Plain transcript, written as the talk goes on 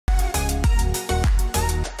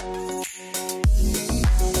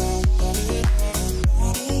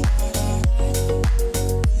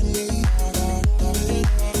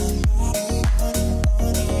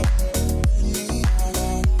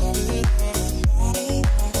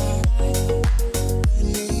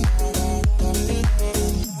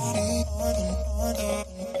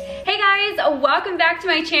welcome back to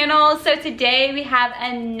my channel. So today we have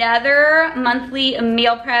another monthly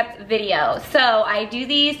meal prep video. So I do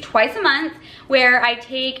these twice a month where I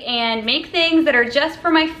take and make things that are just for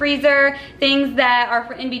my freezer, things that are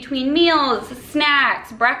for in between meals,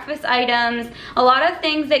 snacks, breakfast items, a lot of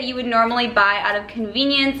things that you would normally buy out of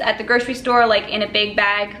convenience at the grocery store, like in a big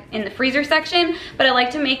bag in the freezer section, but I like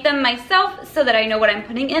to make them myself so that I know what I'm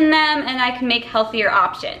putting in them and I can make healthier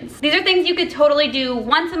options. These are things you could totally do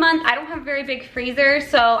once a month. I don't have a very big freezer,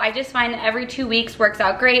 so I just find that every 2 weeks works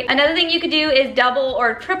out great. Another thing you could do is double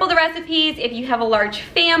or triple the recipes if you have a large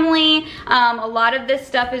family. A lot of this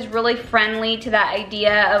stuff is really friendly to that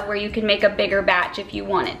idea of where you can make a bigger batch if you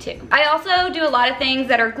wanted to. I also do a lot of things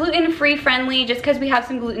that are gluten-free friendly just because we have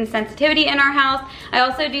some gluten sensitivity in our house. I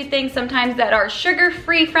also do things sometimes that are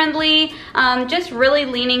sugar-free friendly, just really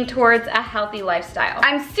leaning towards a healthy lifestyle.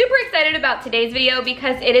 I'm super excited about today's video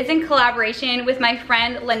because it is in collaboration with my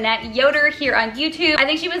friend Lynette Yoder here on YouTube. I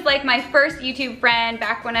think she was like my first YouTube friend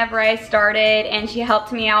back whenever I started, and she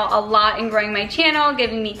helped me out a lot in growing my channel,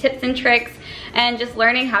 giving me tips and tricks and just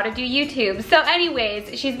learning how to do YouTube. So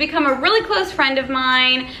anyways, she's become a really close friend of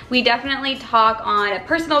mine. We definitely talk on a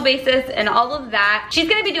personal basis and all of that. She's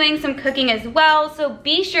gonna be doing some cooking as well, so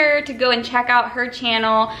be sure to go and check out her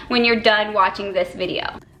channel when you're done watching this video.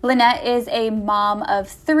 Lynette is a mom of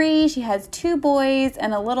 3. She has 2 boys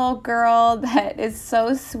and a little girl that is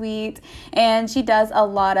so sweet, and she does a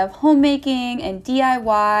lot of homemaking and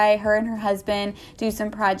DIY. Her and her husband do some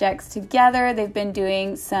projects together. They've been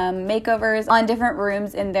doing some makeovers on different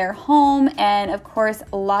rooms in their home, and of course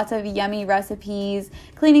lots of yummy recipes,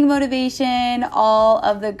 cleaning motivation, all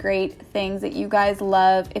of the great things that you guys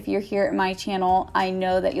love. If you're here at my channel, I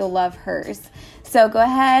know that you'll love hers. So go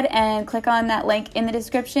ahead and click on that link in the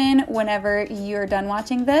description whenever you're done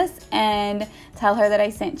watching this and tell her that I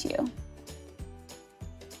sent you.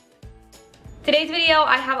 Today's video,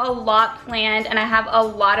 I have a lot planned and I have a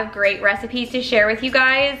lot of great recipes to share with you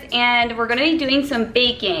guys, and we're gonna be doing some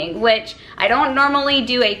baking, which I don't normally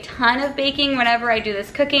do a ton of baking whenever I do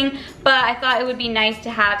this cooking, but I thought it would be nice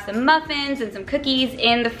to have some muffins and some cookies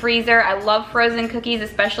in the freezer. I love frozen cookies,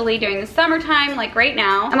 especially during the summertime, like right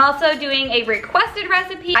now. I'm also doing a requested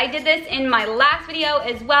recipe. I did this in my last video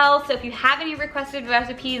as well, so if you have any requested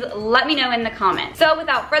recipes, let me know in the comments. So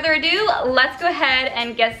without further ado, let's go ahead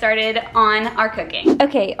and get started on our cooking.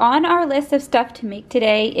 Okay, on our list of stuff to make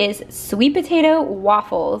today is sweet potato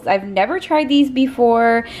waffles. I've never tried these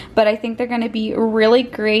before, but I think they're gonna be really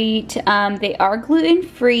great. They are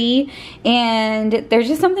gluten-free and there's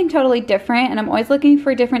just something totally different, and I'm always looking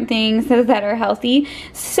for different things that are healthy.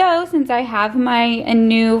 So since I have my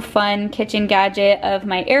new fun kitchen gadget of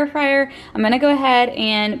my air fryer, I'm gonna go ahead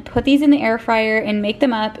and put these in the air fryer and make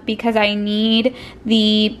them up because I need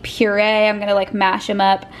the puree. I'm gonna like mash them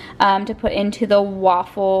up to put into the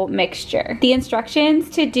waffle mixture. The instructions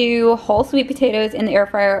to do whole sweet potatoes in the air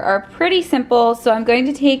fryer are pretty simple. So I'm going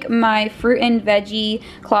to take my fruit and veggie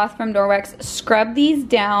cloth from Norwex, scrub these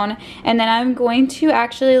down, and then I'm going to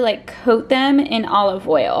actually like coat them in olive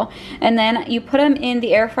oil. And then you put them in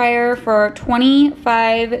the air fryer for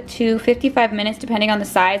 25 to 55 minutes depending on the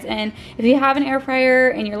size. And if you have an air fryer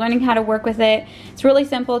and you're learning how to work with it, it's really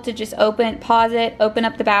simple to just pause it, open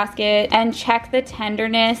up the basket, and check the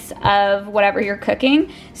tenderness of whatever you're cooking.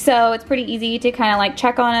 So it's pretty easy to kind of like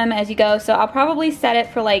check on them as you go. So I'll probably set it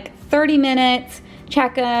for like 30 minutes,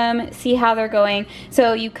 check them, see how they're going.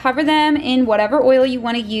 So you cover them in whatever oil you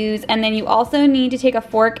want to use, and then you also need to take a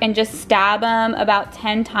fork and just stab them about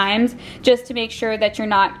 10 times just to make sure that you're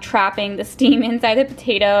not trapping the steam inside the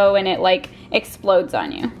potato and it like explodes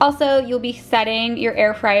on you. Also, you'll be setting your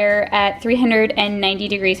air fryer at 390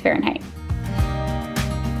 degrees Fahrenheit.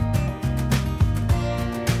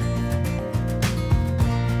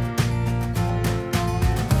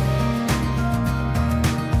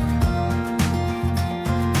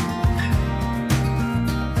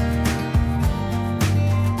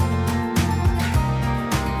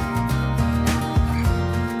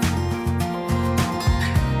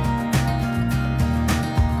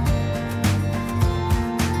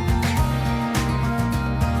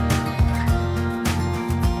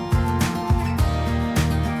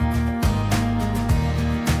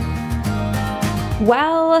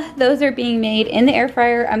 While those are being made in the air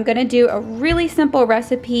fryer, I'm gonna do a really simple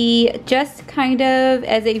recipe, just kind of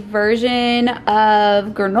as a version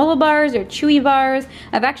of granola bars or chewy bars.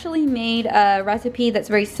 I've actually made a recipe that's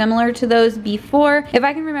very similar to those before. If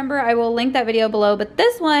I can remember, I will link that video below, but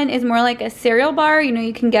this one is more like a cereal bar. You know,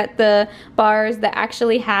 you can get the bars that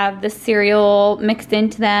actually have the cereal mixed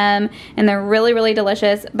into them, and they're really, really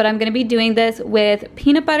delicious. But I'm gonna be doing this with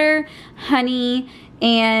peanut butter, honey,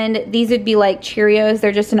 and these would be like Cheerios.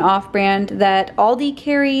 They're just an off-brand that Aldi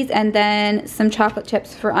carries, and then some chocolate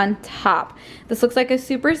chips for on top. This looks like a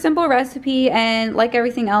super simple recipe, and like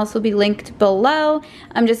everything else will be linked below.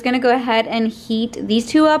 I'm just gonna go ahead and heat these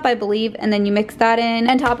two up, I believe, and then you mix that in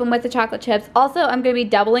and top them with the chocolate chips. Also, I'm gonna be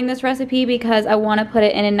doubling this recipe because I wanna put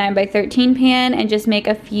it in a 9x13 pan and just make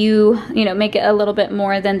a few, you know, make it a little bit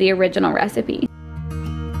more than the original recipe.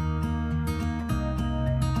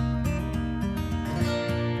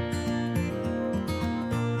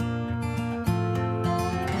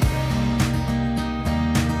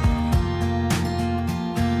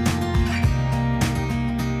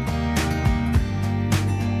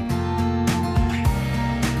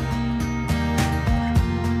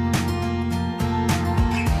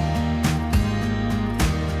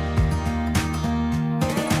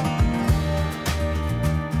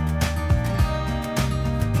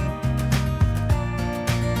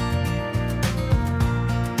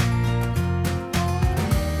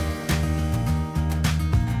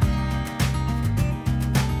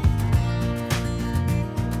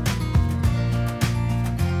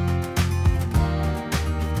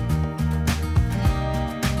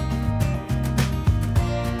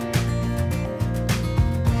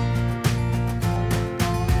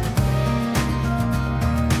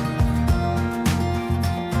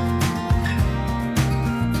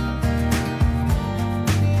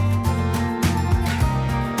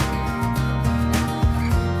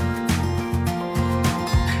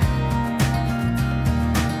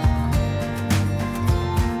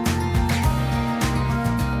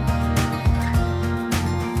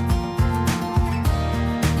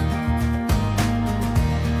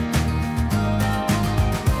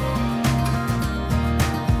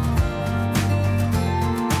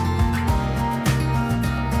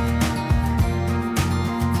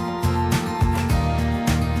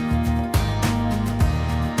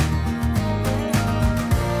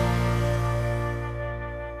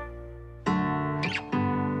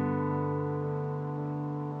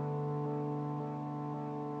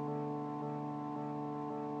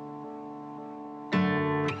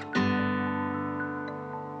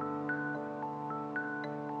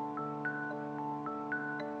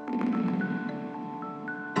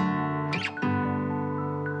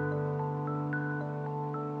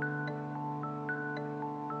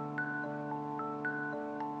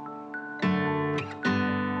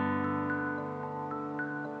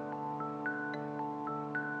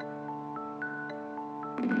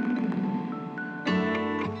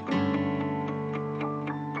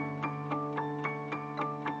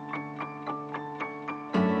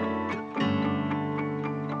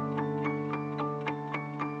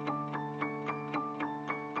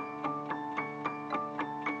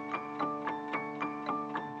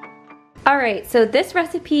 Alright, so this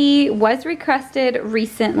recipe was requested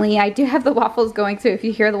recently. I do have the waffles going, so if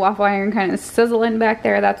you hear the waffle iron kind of sizzling back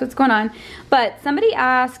there, that's what's going on. But somebody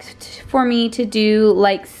asked for me to do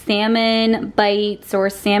like salmon bites or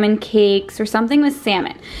salmon cakes or something with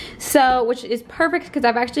salmon. So, which is perfect because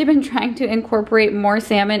I've actually been trying to incorporate more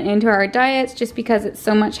salmon into our diets just because it's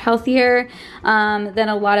so much healthier than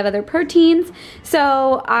a lot of other proteins.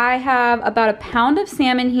 So I have about a pound of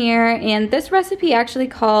salmon here, and this recipe actually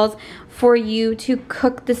calls for you to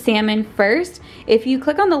cook the salmon first. If you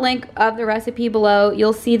click on the link of the recipe below,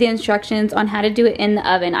 you'll see the instructions on how to do it in the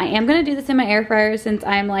oven. I am gonna do this in my air fryer since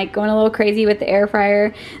I'm like going a little crazy with the air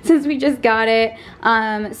fryer since we just got it. So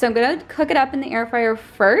I'm gonna cook it up in the air fryer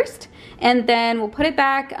first, and then we'll put it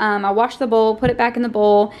back. I'll wash the bowl, put it back in the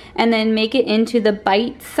bowl, and then make it into the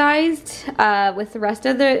bite-sized with the rest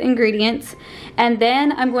of the ingredients. And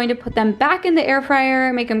then I'm going to put them back in the air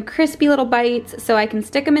fryer, make them crispy little bites so I can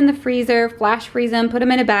stick them in the freezer, flash freeze them, put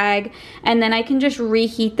them in a bag, and then I can just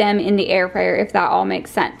reheat them in the air fryer if that all makes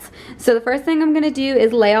sense. So the first thing I'm gonna do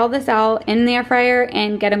is lay all this out in the air fryer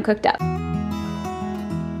and get them cooked up.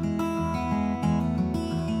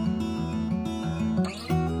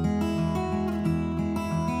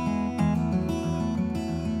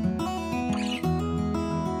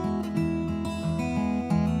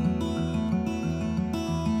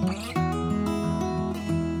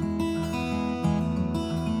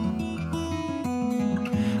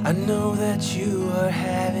 I know that you are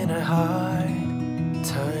having a hard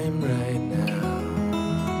time right now.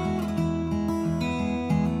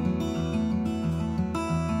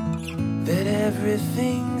 That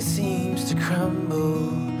everything seems to crumble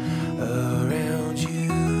around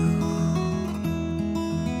you.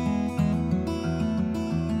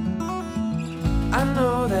 I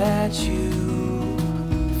know that you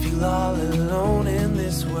feel all alone in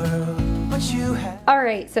this world, but what you have.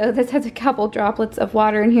 Alright, so this has a couple droplets of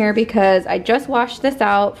water in here because I just washed this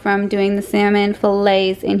out from doing the salmon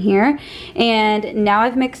fillets in here. And now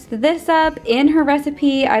I've mixed this up. In her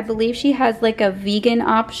recipe, I believe she has like a vegan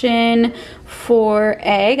option for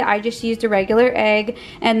egg. I just used a regular egg.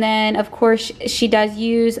 And then of course she does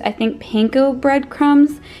use, I think, panko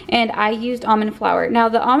breadcrumbs, and I used almond flour. Now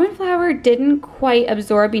the almond flour didn't quite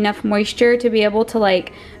absorb enough moisture to be able to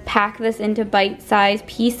like pack this into bite-sized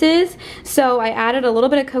pieces, so I added a little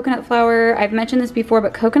bit of coconut flour. I've mentioned this before,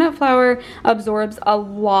 but coconut flour absorbs a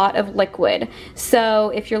lot of liquid. So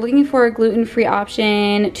if you're looking for a gluten-free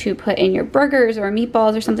option to put in your burgers or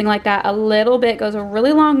meatballs or something like that, a little bit goes a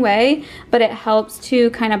really long way, but it helps to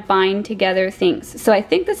kind of bind together things. So I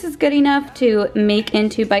think this is good enough to make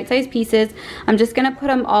into bite-sized pieces. I'm just gonna put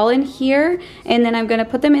them all in here, and then I'm gonna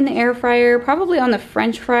put them in the air fryer, probably on the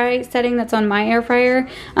French fry setting that's on my air fryer.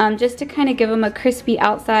 Just to kind of give them a crispy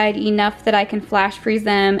outside, enough that I can flash freeze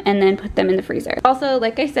them and then put them in the freezer. Also,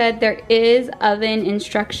 like I said, there is oven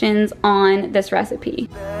instructions on this recipe.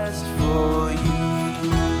 Best for you.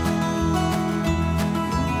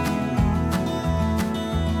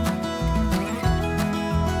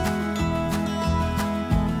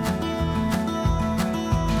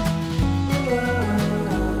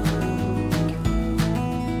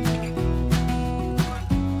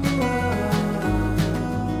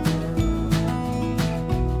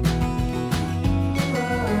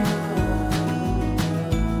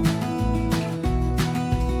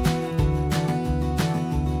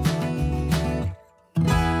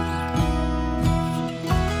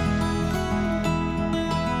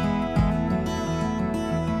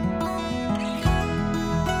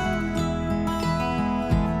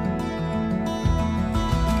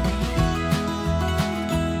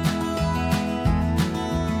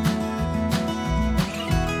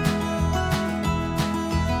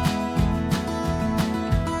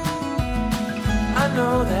 I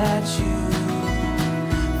know that you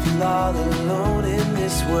feel all alone in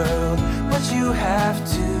this world, but you have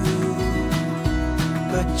to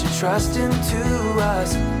put your trust into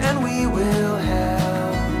us, and we will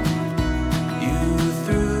help you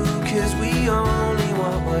through, 'cause we only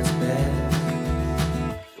want what's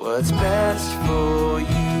best for you.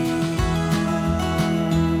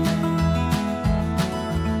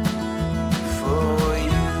 For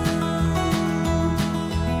you.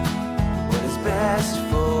 What is best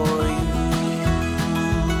for you.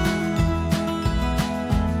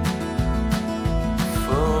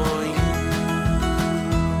 For you.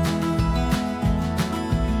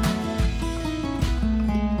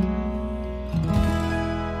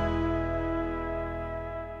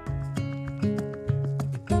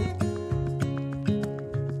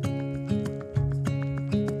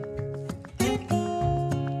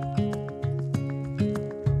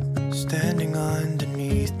 Standing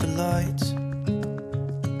underneath the lights,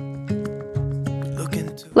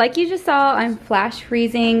 looking to... Like you just saw, I'm flash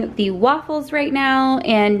freezing the waffles right now,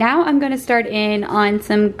 and now I'm gonna start in on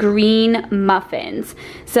some green muffins.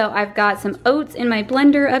 So I've got some oats in my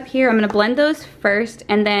blender up here. I'm gonna blend those first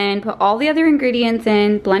and then put all the other ingredients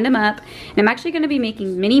in, blend them up. And I'm actually gonna be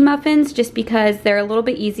making mini muffins just because they're a little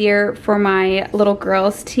bit easier for my little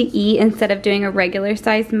girls to eat instead of doing a regular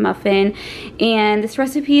sized muffin. And this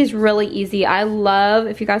recipe is really easy. I love,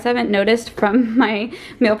 if you guys haven't noticed from my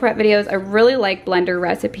meal prep videos, I really like blender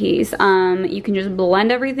recipes. You can just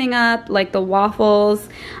blend everything up like the waffles,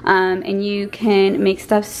 and you can make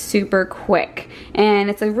stuff super quick. And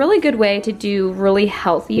it's a really good way to do really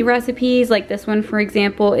healthy recipes. Like this one, for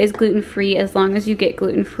example, is gluten-free as long as you get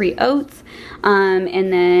gluten-free oats.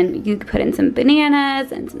 And then you can put in some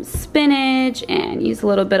bananas and some spinach and use a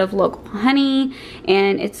little bit of local honey,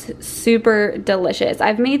 and it's super delicious.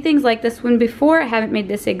 I've made things like this one before. I haven't made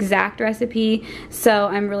this exact recipe, so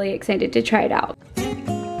I'm really excited to try it out.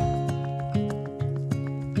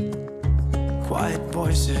 Quiet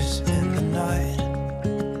voices in the night.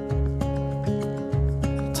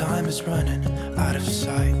 Time is running out of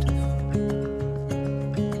sight.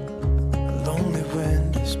 A lonely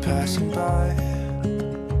wind is passing by.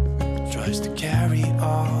 Tries to carry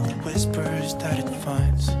all the whispers that it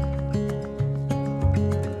finds.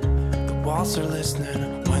 The walls are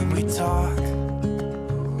listening when we talk,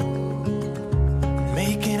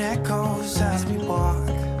 making echoes as we walk.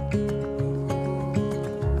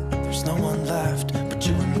 There's no one left but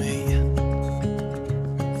you and me.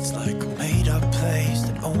 It's like a made-up place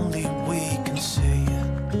that only we can see.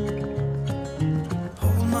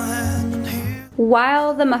 Hold my hand and hear.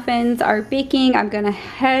 while the muffins are baking, I'm gonna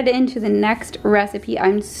head into the next recipe.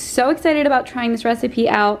 I'm so excited about trying this recipe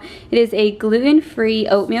out. It is a gluten-free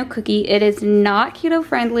oatmeal cookie. It is not keto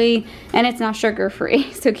friendly and it's not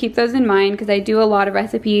sugar-free. So keep those in mind because I do a lot of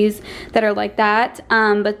recipes that are like that.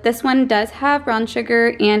 But this one does have brown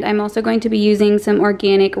sugar, and I'm also going to be using some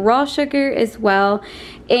organic raw sugar as well.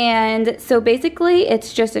 And so basically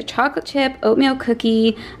it's just a chocolate chip oatmeal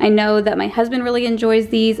cookie. I know that my husband really enjoys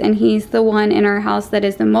these, and he's the one in our house that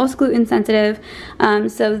is the most gluten sensitive.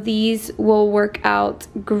 So these will work out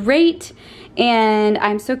great. And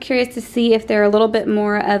I'm so curious to see if they're a little bit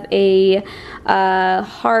more of a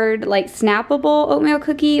hard, like snappable oatmeal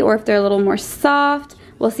cookie, or if they're a little more soft.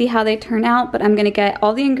 We'll see how they turn out, but I'm gonna get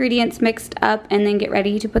all the ingredients mixed up and then get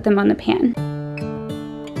ready to put them on the pan.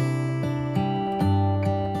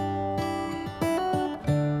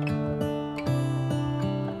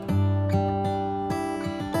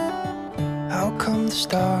 How come the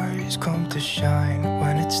stars come to shine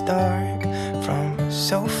when it's dark from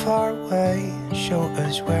so far away and show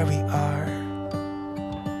us where we are?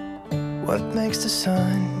 What makes the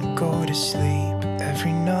sun go to sleep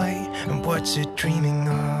every night, and what's it dreaming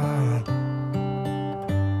of?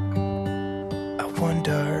 I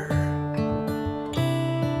wonder.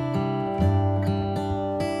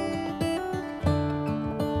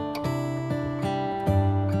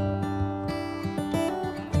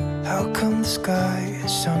 How come the sky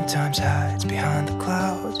sometimes hides behind the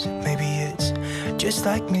clouds? Maybe it's just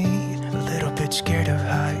like me, a little bit scared of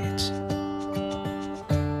heights.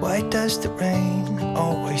 Why does the rain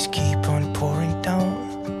always keep on pouring down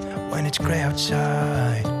when it's gray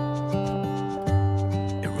outside?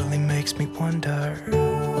 It really makes me wonder.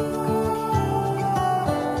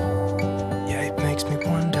 Yeah, it makes me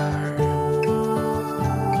wonder.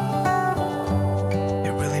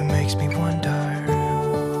 It really makes me wonder.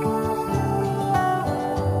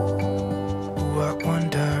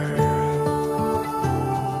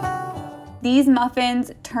 These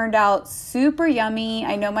muffins turned out super yummy.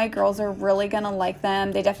 I know my girls are really gonna like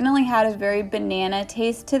them. They definitely had a very banana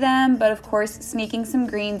taste to them, but of course, sneaking some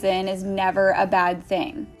greens in is never a bad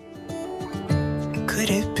thing. Could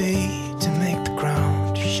it be to make the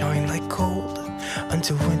ground shine like gold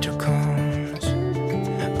until winter comes?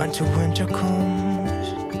 Until winter comes,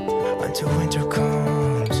 until winter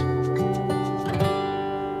comes.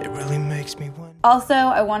 It really makes me wonder. Also,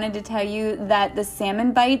 I wanted to tell you that the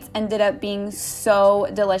salmon bites ended up being so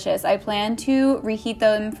delicious. I plan to reheat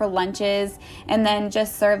them for lunches and then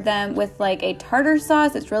just serve them with like a tartar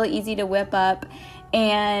sauce. It's really easy to whip up.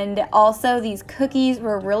 And also these cookies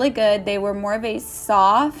were really good. They were more of a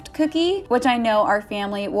soft cookie, which I know our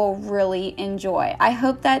family will really enjoy. I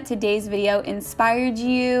hope that today's video inspired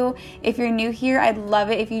you. If you're new here, I'd love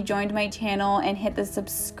it if you joined my channel and hit the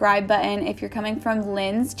subscribe button. If you're coming from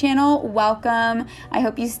Lynn's channel, welcome. I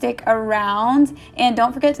hope you stick around. And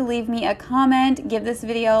don't forget to leave me a comment, give this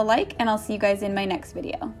video a like, and I'll see you guys in my next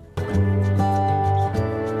video.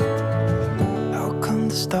 How come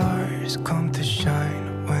the stars come to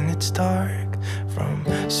shine when it's dark from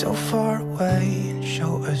so far away and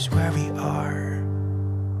show us where we are?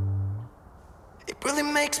 It really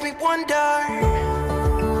makes me wonder.